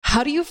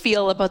How do you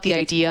feel about the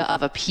idea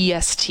of a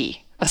PST?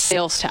 A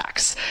sales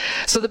tax.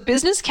 So the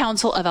Business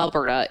Council of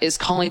Alberta is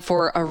calling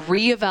for a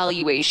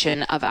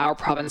reevaluation of our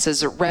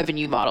province's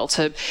revenue model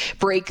to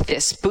break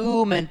this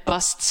boom and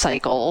bust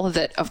cycle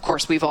that, of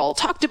course, we've all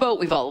talked about,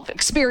 we've all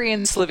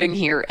experienced living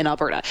here in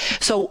Alberta.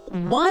 So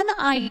one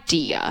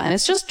idea, and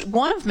it's just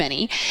one of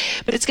many,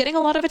 but it's getting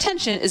a lot of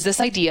attention, is this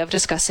idea of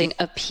discussing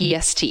a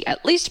PST,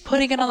 at least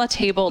putting it on the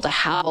table to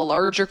have a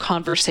larger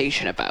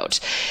conversation about.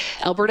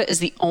 Alberta is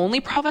the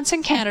only province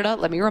in Canada,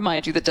 let me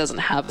remind you, that doesn't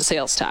have a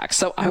sales tax.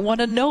 So I want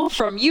to know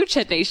from you,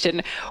 Ched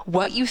Nation,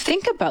 what you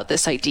think about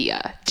this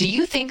idea. Do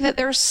you think that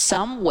there's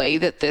some way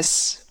that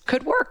this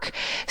could work?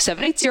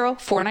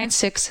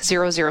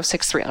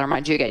 780-496-0063. I'll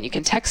remind you again, you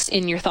can text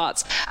in your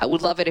thoughts. I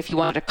would love it if you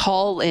wanted to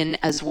call in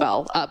as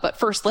well. But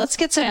first, let's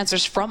get some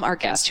answers from our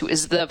guest, who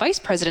is the Vice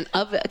President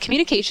of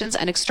Communications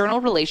and External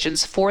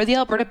Relations for the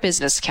Alberta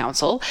Business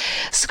Council.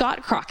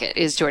 Scott Crockatt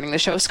is joining the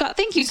show. Scott,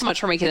 thank you so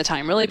much for making the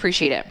time. Really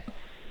appreciate it.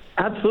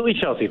 Absolutely,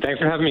 Chelsea.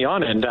 Thanks for having me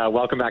on, and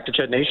welcome back to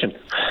Ched Nation.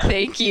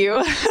 Thank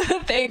you.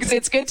 Thanks.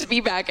 It's good to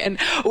be back, and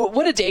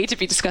what a day to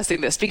be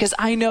discussing this, because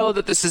I know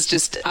that this is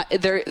just,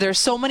 there's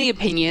so many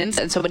opinions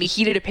and so many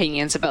heated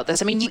opinions about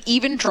this. I mean, you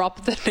even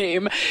drop the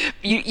name,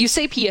 you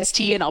say PST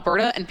in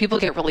Alberta, and people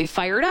get really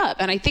fired up,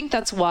 and I think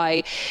that's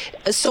why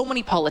so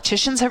many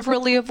politicians have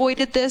really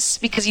avoided this,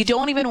 because you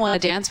don't even want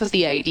to dance with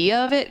the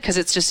idea of it, because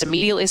it's just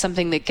immediately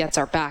something that gets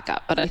our back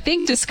up. But I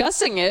think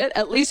discussing it,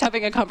 at least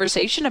having a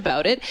conversation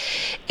about it,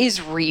 is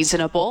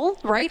reasonable,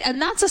 right?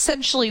 And that's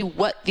essentially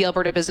what the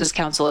Alberta Business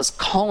Council is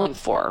calling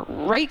for,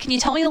 right? Can you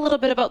tell me a little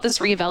bit about this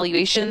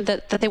reevaluation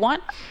that they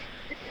want?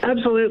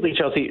 Absolutely,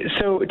 Chelsea.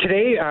 So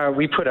today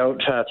we put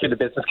out through the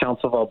Business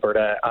Council of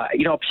Alberta,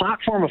 a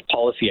platform of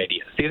policy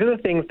ideas. These are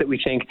the things that we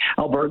think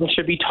Albertans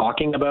should be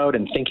talking about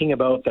and thinking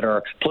about, that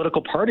our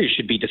political parties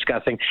should be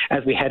discussing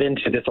as we head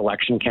into this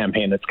election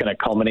campaign that's going to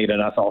culminate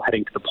in us all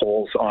heading to the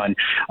polls on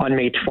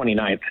May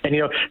 29th. And,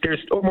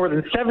 there's more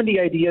than 70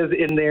 ideas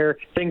in there,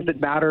 things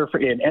that matter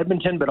in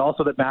Edmonton, but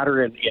also that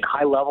matter in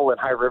High Level and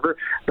High River.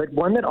 But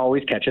one that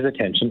always catches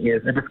attention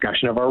is a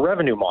discussion of our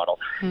revenue model.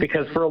 Mm-hmm.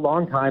 Because for a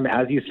long time,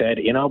 as you said,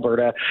 in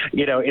Alberta,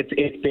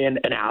 it's been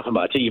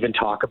anathema to even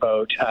talk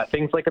about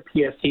things like a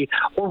PST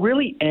or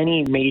really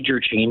any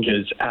major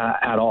changes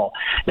at all.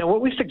 Now,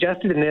 what we've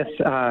suggested in this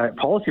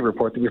policy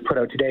report that we've put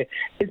out today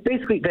is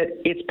basically that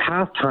it's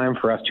past time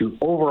for us to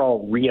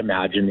overall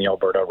reimagine the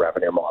Alberta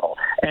revenue model.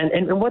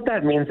 And what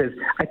that means is,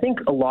 I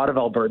think a lot of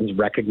Albertans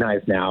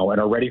recognize now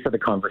and are ready for the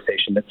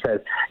conversation that says,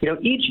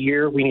 each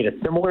year we need a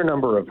similar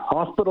number of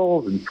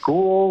hospitals and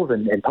schools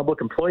and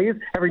public employees.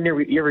 Every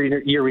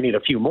year we need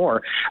a few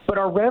more, but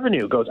our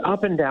revenue goes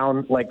up and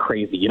down like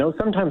crazy,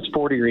 sometimes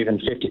 40 or even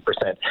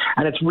 50%.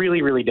 And it's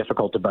really, really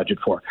difficult to budget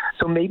for.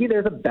 So maybe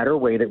there's a better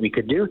way that we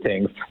could do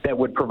things that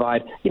would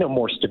provide,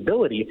 more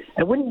stability,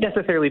 and wouldn't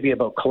necessarily be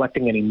about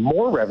collecting any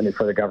more revenue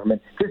for the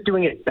government, just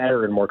doing it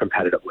better and more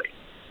competitively.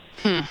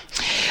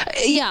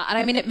 Yeah, and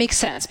I mean, it makes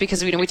sense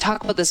because, we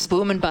talk about this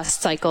boom and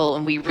bust cycle,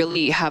 and we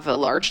really have a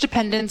large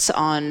dependence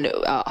on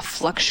a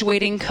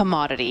fluctuating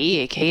commodity,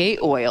 aka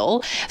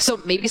oil. So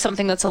maybe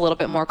something that's a little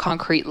bit more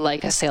concrete,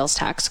 like a sales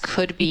tax,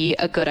 could be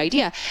a good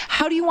idea.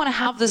 How do you want to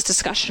have this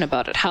discussion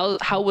about it?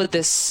 How would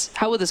this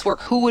work?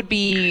 Who would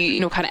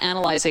be, kind of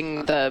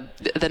analyzing the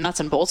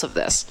nuts and bolts of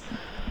this?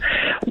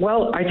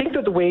 Well, I think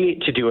that the way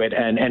to do it,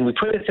 and we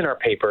put this in our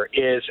paper,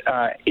 is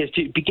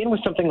to begin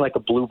with something like a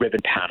blue ribbon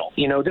panel.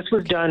 This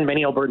was done,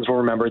 many Albertans will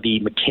remember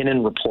the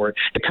McKinnon report,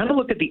 that kind of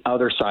looked at the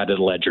other side of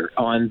the ledger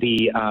on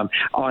the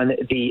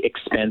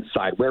expense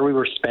side, where we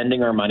were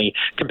spending our money,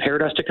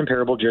 compared us to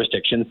comparable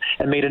jurisdictions,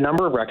 and made a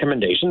number of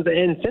recommendations.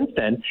 And since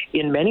then,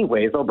 in many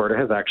ways, Alberta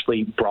has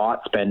actually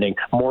brought spending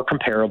more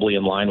comparably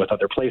in line with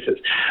other places.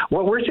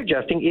 What we're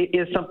suggesting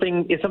is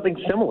something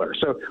similar.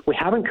 So we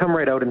haven't come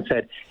right out and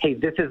said, hey,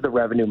 this is the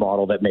revenue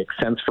model that makes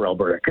sense for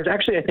Alberta, because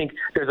actually I think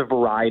there's a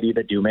variety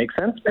that do make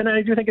sense, and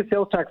I do think a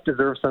sales tax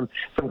deserves some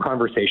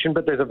conversation,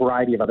 but there's a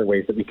variety of other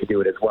ways that we could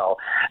do it as well.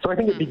 So I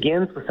think it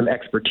begins with some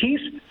expertise,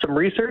 some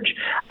research,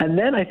 and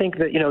then I think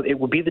that it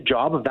would be the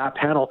job of that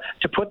panel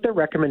to put their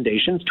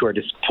recommendations to our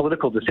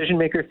political decision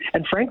makers,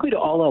 and frankly to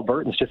all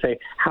Albertans, to say,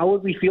 how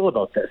would we feel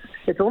about this?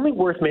 It's only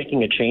worth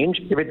making a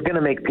change if it's going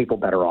to make people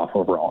better off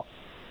overall.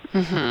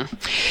 Mm-hmm.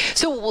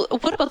 So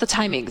what about the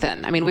timing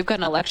then? I mean, we've got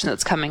an election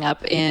that's coming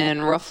up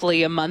in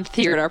roughly a month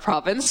here in our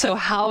province. So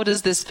how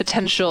does this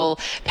potential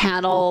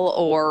panel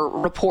or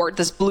report,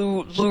 this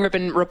blue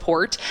ribbon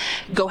report,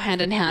 go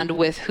hand in hand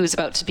with who's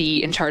about to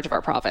be in charge of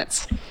our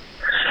province?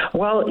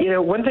 Well,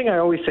 one thing I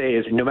always say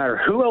is no matter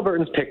who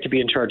Albertans pick to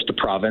be in charge of the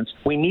province,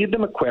 we need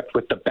them equipped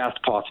with the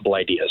best possible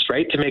ideas,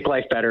 right, to make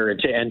life better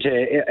and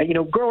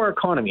to grow our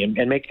economy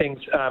and make things,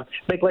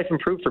 make life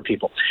improve for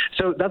people.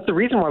 So that's the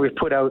reason why we've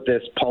put out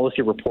this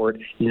policy report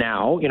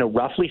now,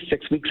 roughly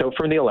 6 weeks out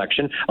from the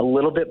election, a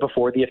little bit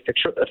before the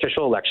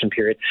official election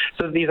period,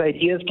 so that these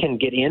ideas can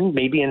get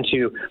maybe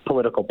into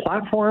political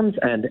platforms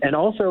and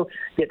also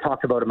get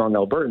talked about among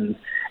Albertans.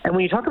 And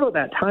when you talk about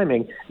that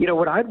timing,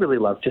 what I'd really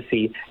love to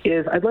see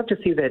is I'd love to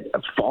see that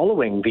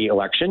following the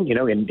election,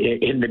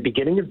 in the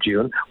beginning of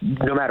June,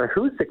 no matter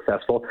who's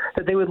successful,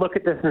 that they would look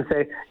at this and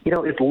say,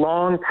 it's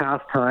long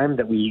past time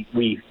that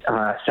we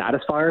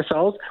satisfy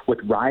ourselves with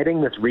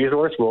riding this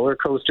resource roller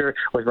coaster,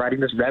 with riding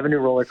this revenue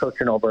roller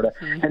coaster in Alberta,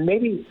 and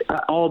maybe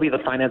I'll be the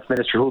finance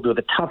minister who will do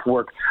the tough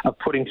work of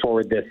putting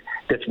forward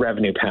this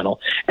revenue panel.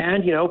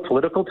 And,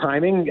 political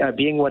timing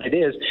being what it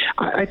is,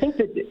 I think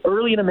that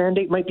early in a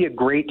mandate might be a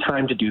great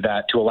time to do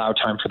that, to allow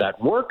time for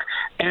that work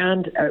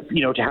and,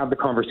 to have the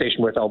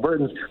conversation with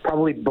Albertans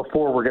probably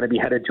before we're going to be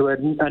headed to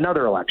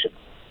another election.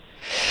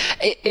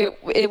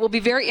 It will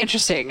be very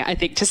interesting, I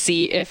think, to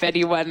see if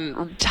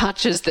anyone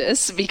touches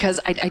this,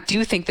 because I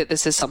do think that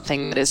this is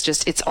something that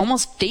is it's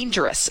almost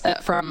dangerous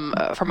from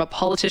a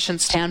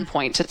politician's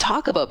standpoint to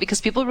talk about,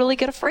 because people really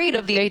get afraid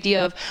of the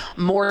idea of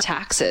more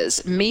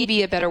taxes.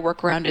 Maybe a better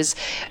workaround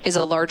is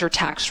a larger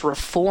tax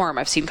reform.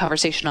 I've seen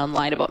conversation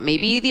online about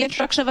maybe the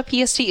introduction of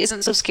a PST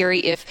isn't so scary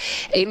if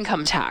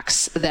income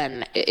tax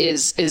then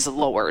is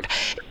lowered.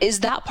 Is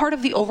that part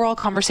of the overall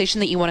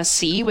conversation that you want to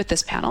see with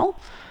this panel?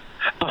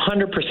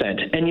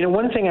 100%. And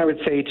one thing I would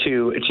say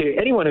to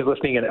anyone who's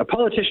listening in, a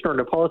politician or in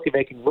a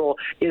policy-making role,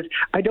 is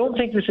I don't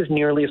think this is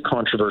nearly as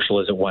controversial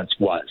as it once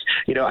was.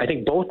 I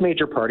think both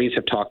major parties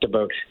have talked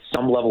about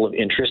some level of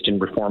interest in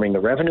reforming the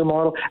revenue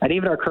model, and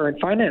even our current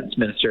finance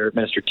minister,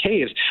 Minister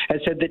Taves, has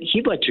said that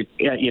he'd like to,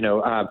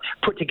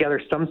 put together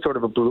some sort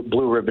of a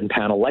blue ribbon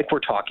panel, like we're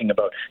talking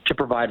about, to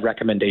provide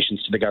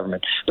recommendations to the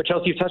government. But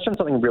Chelsea, you've touched on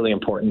something really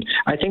important.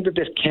 I think that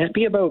this can't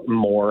be about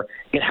more;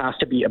 it has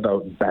to be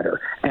about better.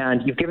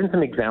 And you've given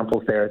some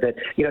examples there that,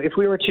 if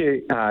we were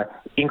to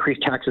increase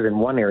taxes in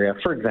one area,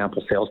 for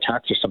example, sales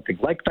tax or something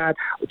like that,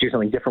 or do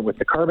something different with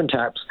the carbon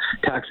tax,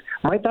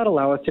 might that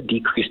allow us to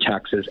decrease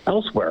taxes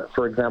elsewhere,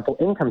 for example,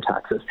 income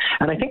taxes?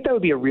 And I think that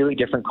would be a really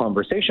different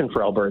conversation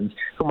for Albertans,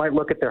 who might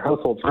look at their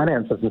household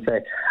finances and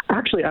say,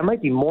 actually, I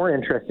might be more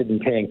interested in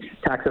paying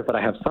taxes that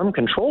I have some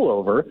control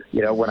over,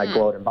 when I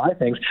go out and buy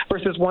things,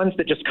 versus ones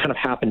that just kind of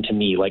happen to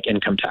me, like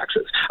income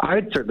taxes. I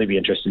would certainly be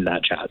interested in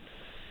that, Chad.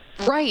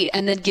 Right,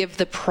 and then give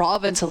the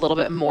province a little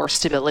bit more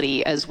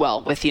stability as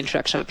well with the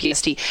introduction of a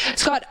PST.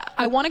 Scott,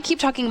 I want to keep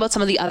talking about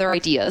some of the other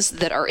ideas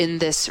that are in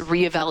this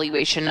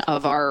reevaluation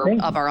of our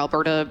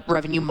Alberta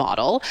revenue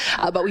model,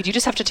 but we do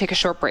just have to take a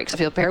short break. So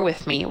if you'll bear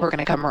with me, we're going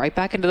to come right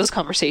back into this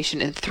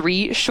conversation in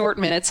 3 short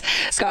minutes.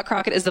 Scott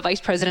Crockatt is the Vice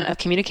President of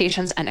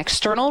Communications and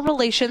External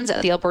Relations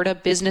at the Alberta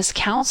Business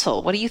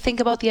Council. What do you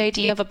think about the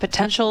idea of a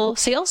potential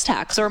sales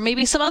tax, or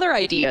maybe some other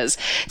ideas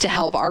to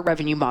help our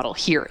revenue model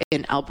here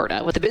in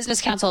Alberta? With the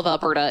Business Council of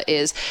Alberta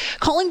is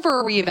calling for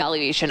a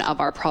reevaluation of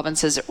our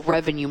province's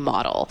revenue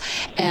model.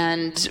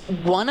 And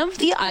one of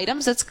the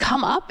items that's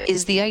come up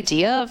is the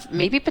idea of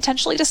maybe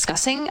potentially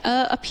discussing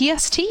a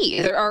PST.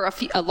 There are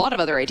a lot of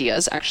other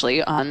ideas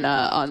actually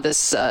on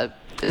this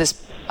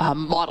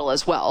model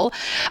as well.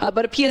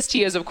 But a PST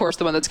is, of course,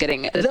 the one that's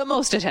getting the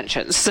most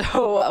attention.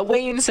 So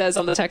Wayne says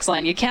on the text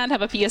line, you can't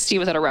have a PST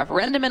without a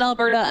referendum in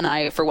Alberta, and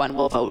I, for one,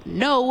 will vote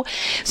no.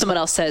 Someone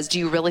else says, do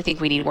you really think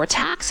we need more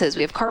taxes?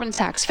 We have carbon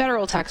tax,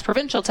 federal tax,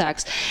 provincial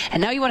tax,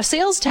 and now you want a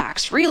sales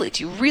tax. Really?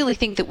 Do you really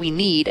think that we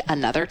need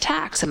another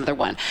tax? Another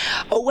one.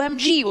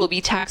 OMG, will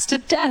be taxed to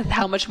death.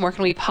 How much more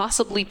can we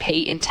possibly pay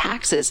in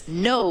taxes?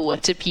 No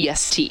to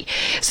PST.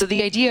 So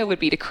the idea would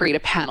be to create a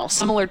panel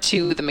similar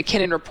to the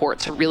McKinnon report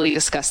to really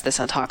discuss this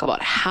and talk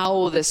about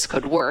how this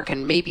could work,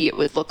 and maybe it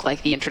would look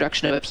like the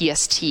introduction of a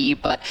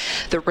PST, but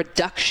the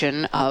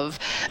reduction of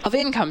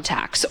income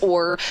tax,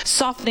 or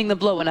softening the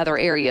blow in other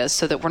areas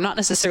so that we're not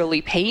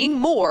necessarily paying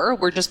more,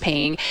 we're just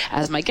paying,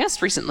 as my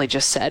guest recently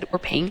just said, we're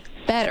paying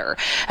better.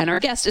 And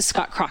our guest is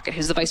Scott Crockatt,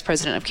 who's the Vice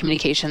President of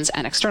Communications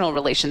and External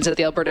Relations at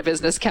the Alberta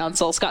Business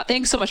Council. Scott,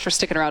 thanks so much for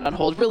sticking around on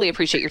hold. Really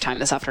appreciate your time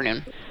this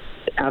afternoon.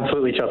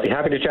 Absolutely, Chelsea.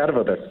 Happy to chat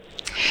about this.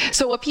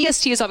 So a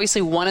PST is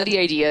obviously one of the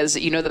ideas.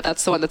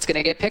 That's the one that's going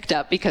to get picked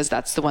up, because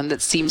that's the one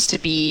that seems to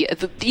be,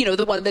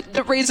 the one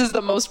that raises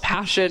the most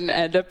passion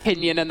and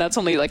opinion. And that's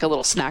only like a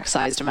little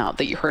snack-sized amount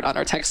that you heard on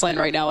our text line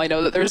right now. I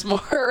know that there's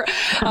more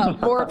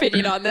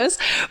opinion on this,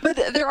 but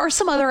there are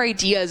some other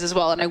ideas as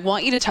well, and I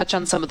want you to touch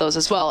on some of those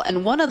as well.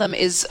 And one of them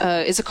is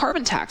a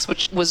carbon tax,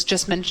 which was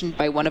just mentioned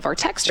by one of our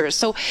texters.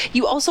 So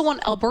you also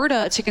want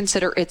Alberta to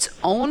consider its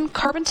own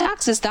carbon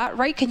tax. Is that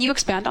right? Can you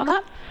expand on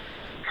that?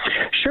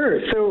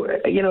 Sure. So,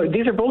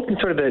 these are both in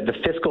sort of the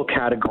fiscal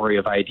category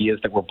of ideas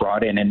that were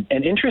brought in. And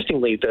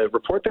interestingly, the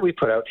report that we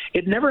put out,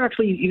 it never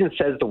actually even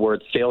says the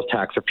word sales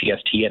tax or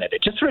PST in it.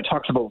 It just sort of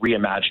talks about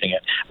reimagining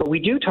it. But we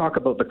do talk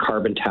about the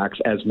carbon tax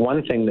as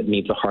one thing that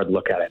needs a hard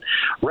look at it.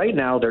 Right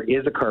now, there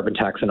is a carbon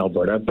tax in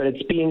Alberta, but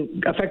it's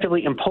being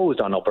effectively imposed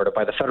on Alberta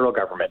by the federal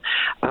government.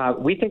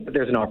 We think that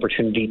there's an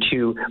opportunity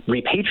to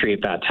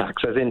repatriate that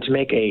tax, as in to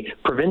make a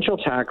provincial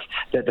tax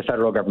that the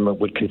federal government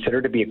would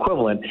consider to be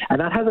equivalent. And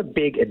that has a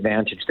big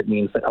advantage advantage that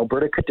means that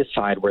Alberta could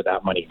decide where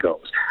that money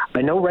goes.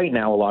 I know right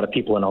now a lot of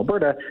people in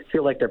Alberta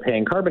feel like they're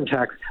paying carbon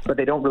tax, but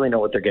they don't really know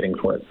what they're getting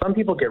for it. Some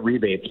people get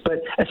rebates,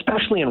 but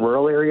especially in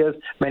rural areas,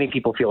 many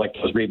people feel like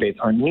those rebates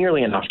aren't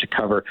nearly enough to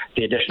cover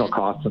the additional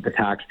costs of the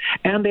tax,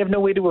 and they have no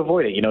way to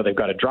avoid it. They've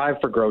got to drive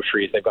for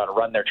groceries, they've got to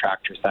run their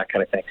tractors, that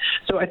kind of thing.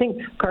 So I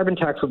think carbon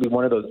tax would be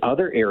one of those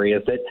other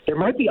areas that there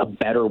might be a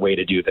better way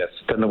to do this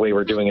than the way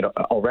we're doing it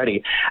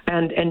already.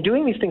 And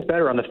doing these things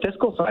better on the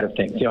fiscal side of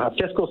things,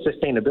 fiscal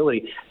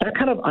sustainability, that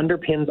kind of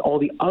underpins all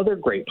the other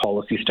great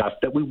policy stuff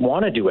that we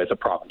want to do as a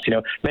province.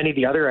 Many of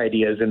the other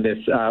ideas in this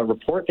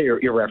report that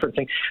you're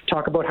referencing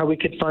talk about how we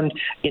could fund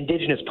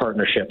Indigenous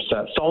partnerships,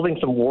 solving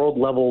some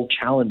world-level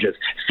challenges,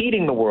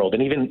 feeding the world,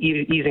 and even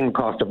easing the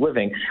cost of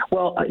living.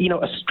 Well,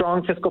 a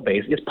strong fiscal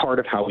base is part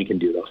of how we can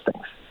do those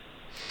things.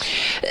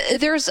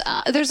 There's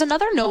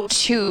another note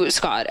too,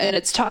 Scott, and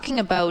it's talking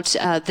about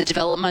the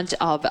development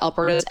of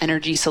Alberta's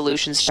energy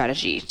solution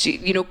strategy.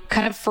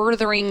 Kind of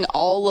furthering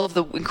all of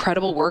the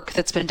incredible work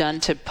that's been done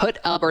to put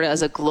Alberta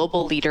as a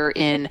global leader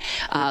in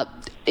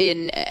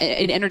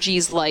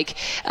energies like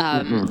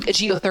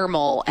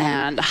geothermal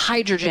and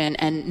hydrogen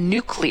and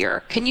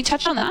nuclear. Can you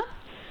touch on that?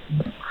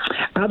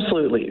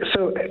 Absolutely.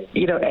 So,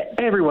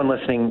 everyone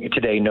listening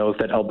today knows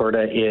that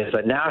Alberta is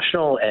a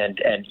national and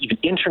even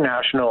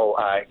international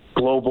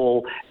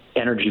global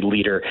energy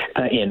leader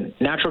in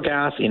natural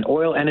gas, in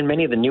oil, and in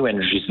many of the new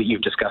energies that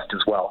you've discussed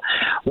as well.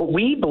 What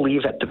we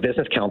believe at the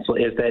Business Council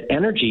is that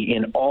energy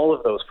in all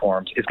of those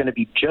forms is going to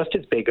be just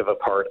as big of a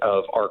part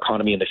of our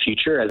economy in the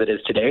future as it is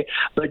today,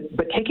 but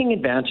taking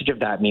advantage of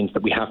that means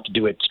that we have to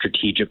do it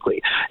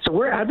strategically. So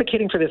we're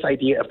advocating for this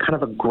idea of kind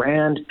of a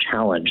grand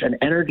challenge, an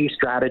energy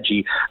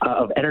strategy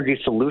of energy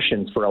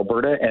solutions for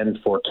Alberta and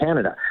for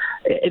Canada.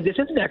 This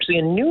isn't actually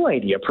a new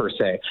idea per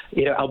se.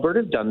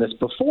 Alberta's done this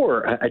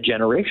before. A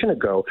generation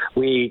ago,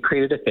 we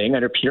created a thing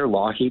under Peter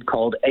Lougheed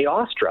called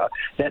AOSTRA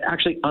that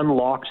actually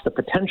unlocks the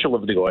potential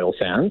of the oil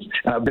sands.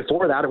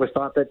 Before that, it was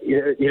thought that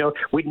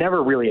we'd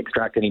never really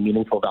extract any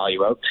meaningful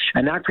value out,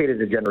 and that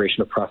created a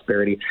generation of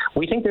prosperity.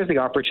 We think there's the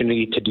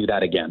opportunity to do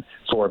that again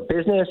for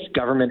business,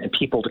 government, and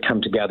people to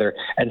come together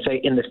and say,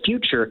 in the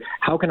future,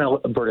 how can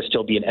Alberta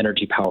still be an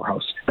energy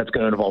powerhouse? That's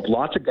going to involve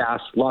lots of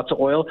gas, lots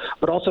of oil,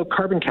 but also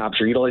carbon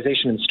capture,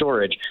 utilization and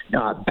storage,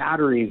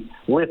 batteries,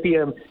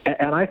 lithium,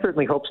 and I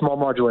certainly hope small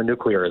modular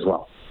nuclear as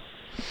well.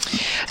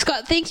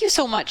 Scott, thank you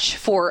so much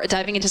for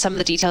diving into some of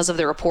the details of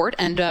the report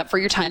and for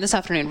your time this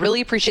afternoon.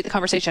 Really appreciate the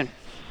conversation.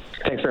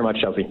 Thanks very much,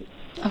 Chelsea.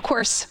 Of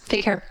course.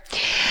 Take care.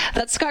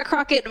 That's Scott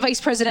Crockatt,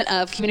 Vice President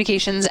of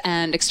Communications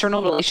and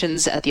External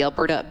Relations at the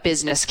Alberta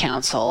Business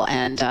Council.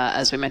 And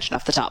as we mentioned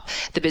off the top,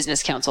 the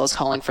Business Council is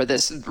calling for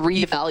this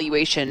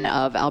reevaluation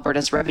of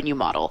Alberta's revenue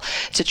model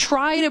to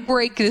try to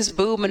break this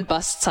boom and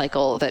bust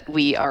cycle that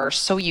we are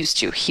so used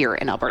to here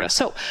in Alberta.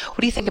 So what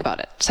do you think about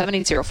it?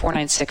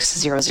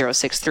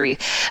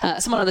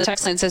 780-496-0063. Someone on the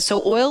text line says,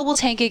 so oil will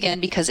tank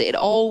again because it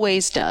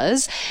always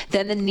does.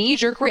 Then the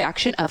knee-jerk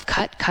reaction of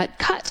cut, cut,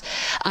 cut.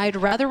 I'd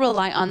rather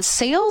rely on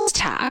sales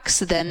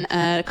tax than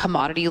a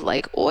commodity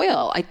like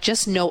oil. I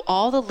just know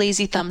all the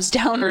lazy thumbs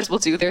downers will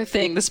do their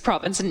thing. This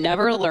province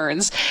never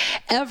learns,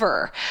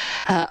 ever.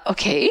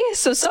 Okay,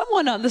 so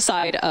someone on the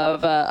side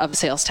of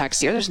sales tax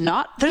here. There's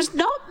not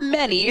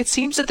many. It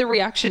seems that the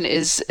reaction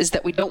is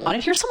that we don't want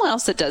it. Here's someone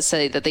else that does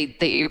say that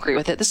they agree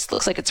with it. This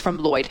looks like it's from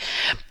Lloyd.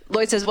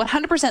 Lloyd says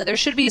 100% there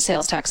should be a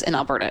sales tax in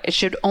Alberta. It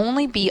should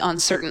only be on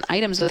certain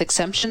items with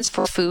exemptions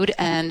for food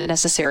and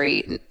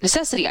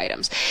necessity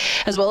items,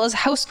 as well as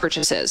house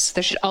purchases.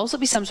 There should also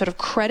be some sort of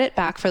credit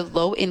back for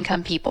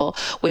low-income people,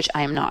 which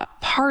I am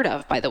not part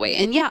of, by the way.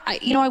 And yeah,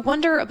 I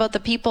wonder about the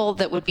people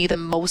that would be the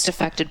most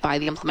affected by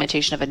the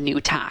implementation of a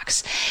new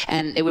tax.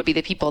 And it would be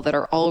the people that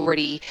are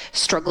already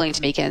struggling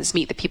to make ends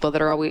meet, the people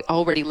that are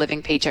already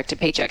living paycheck to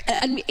paycheck.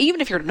 And even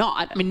if you're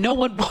not, no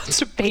one wants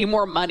to pay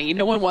more money.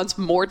 No one wants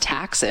more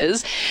taxes.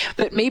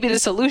 But maybe the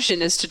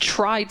solution is to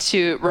try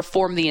to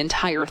reform the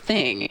entire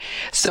thing.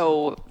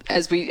 So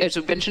as we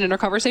mentioned in our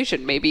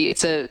conversation, maybe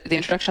it's the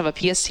introduction of a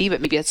PST,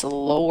 but maybe it's a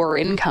lower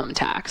income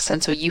tax.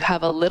 And so you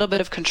have a little bit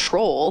of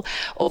control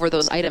over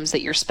those items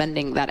that you're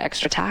spending that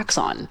extra tax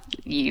on.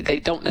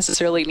 They don't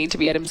necessarily need to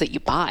be items that you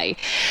buy.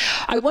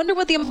 I wonder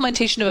what the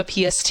implementation of a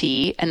PST,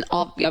 and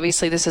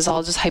obviously this is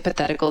all just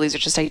hypothetical, these are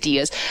just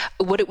ideas,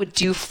 what it would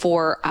do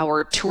for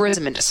our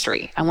tourism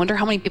industry. I wonder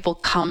how many people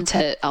come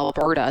to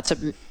Alberta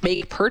to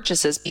make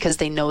purchases because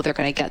they know they're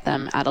going to get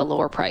them at a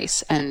lower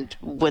price. And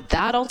would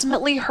that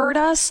ultimately hurt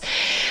us?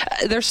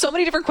 There's so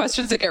many different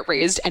questions that get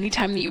raised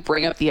anytime that you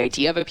bring up the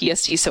idea of a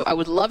PST. So I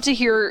would love to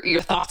hear your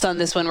thoughts on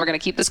this one. We're going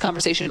to keep this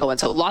conversation going.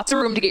 So lots of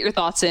room to get your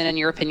thoughts in and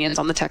your opinions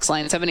on the text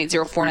line,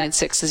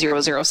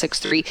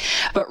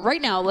 780-496-0063. But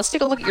right now, let's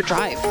take a look at your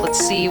drive. Let's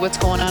see what's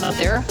going on out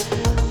there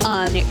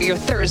on your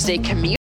Thursday commute.